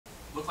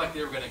Looked like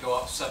they were going to go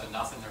up 7-0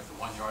 there at the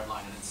 1-yard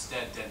line, and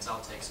instead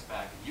Denzel takes it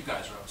back, and you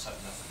guys are up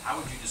 7-0. How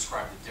would you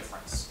describe the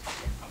difference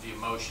of the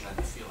emotion and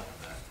the feeling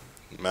of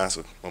that?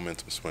 Massive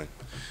momentum swing.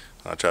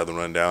 I tried to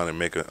run down and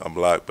make a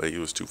block, but he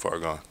was too far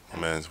gone. My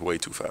man's way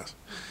too fast.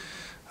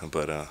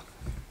 But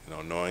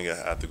knowing I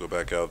have to go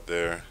back out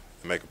there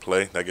and make a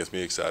play, that gets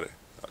me excited.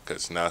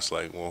 Because now it's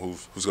like, well,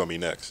 who's going to be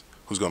next?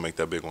 Who's going to make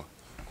that big one?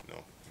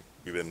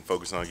 We've been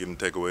focused on getting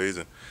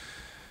takeaways,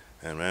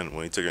 and man,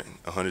 when he took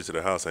 100 to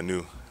the house, I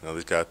knew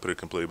this guy put it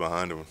completely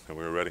behind him, and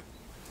we were ready.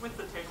 With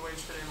the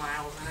takeaways today,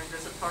 Myles, and you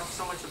guys have talked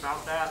so much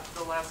about that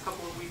the last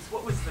couple of weeks.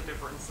 What was the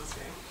difference this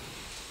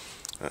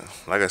game?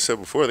 Like I said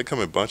before, they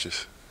come in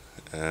bunches,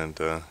 and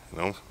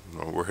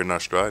we're hitting our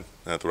stride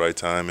at the right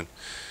time, and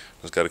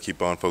just got to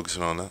keep on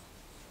focusing on that.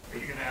 Are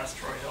you going to ask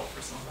Troy Hill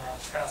for some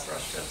pass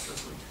rush tips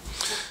this week?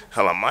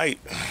 Hell, I might.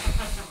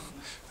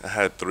 I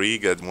had 3,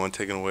 got 1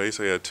 taken away,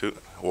 so he had 2.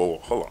 Whoa,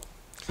 hold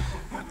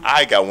on.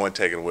 I got 1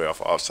 taken away off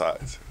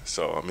offsides.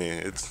 So, I mean,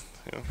 it's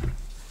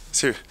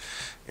here.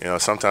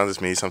 Sometimes it's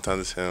me,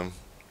 sometimes it's him.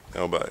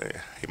 But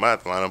he might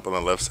have to line up on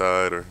the left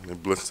side or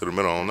blitz to the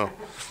middle, I don't know.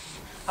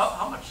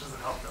 How much does it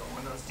help, though,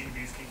 when those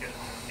DBs can get in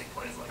there and make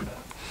plays like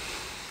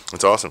that?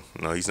 It's awesome.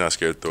 He's not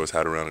scared to throw his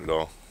hat around it at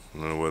all.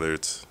 Whether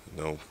it's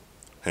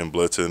him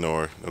blitzing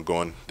or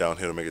going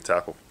downhill to make a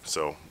tackle.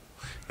 So,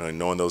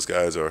 knowing those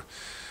guys are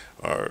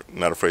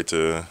not afraid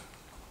to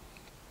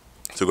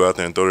go out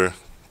there and throw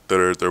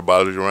their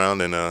bodies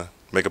around and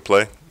make a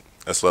play,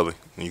 that's lovely.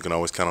 And you can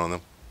always count on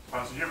them.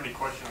 Myles, did you have any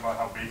question about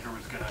how Baker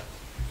was going to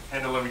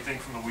handle everything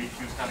from the week?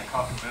 He was kind of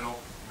caught in the middle.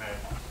 And then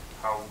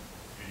how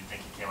did you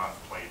think he came out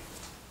and played?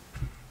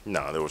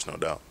 No, there was no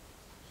doubt.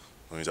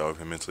 He's always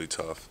been mentally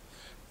tough,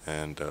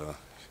 and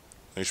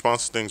he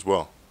responds to things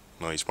well.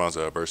 He responds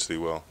to adversity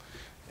well.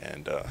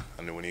 And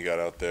I knew when he got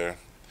out there,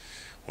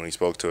 when he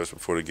spoke to us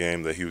before the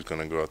game, that he was going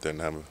to go out there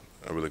and have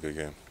a really good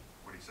game.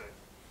 What did he say?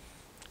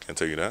 Can't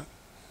tell you that.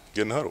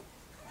 Get in the huddle.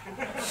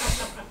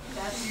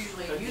 That's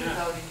usually you,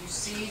 though. Did you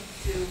cede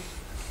to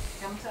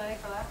him today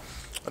for that?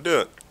 I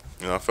did.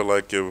 I felt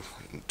like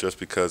just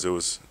because it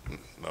was,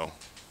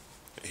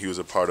 he was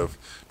a part of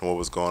what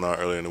was going on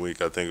earlier in the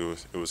week. I think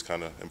it was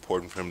kind of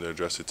important for him to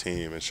address the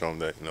team and show him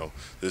that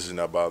this is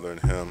not bothering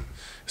him.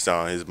 It's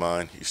not on his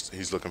mind.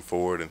 He's looking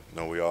forward,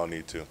 and we all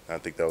need to. I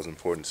think that was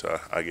important, so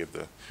I gave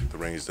the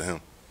reins to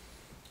him.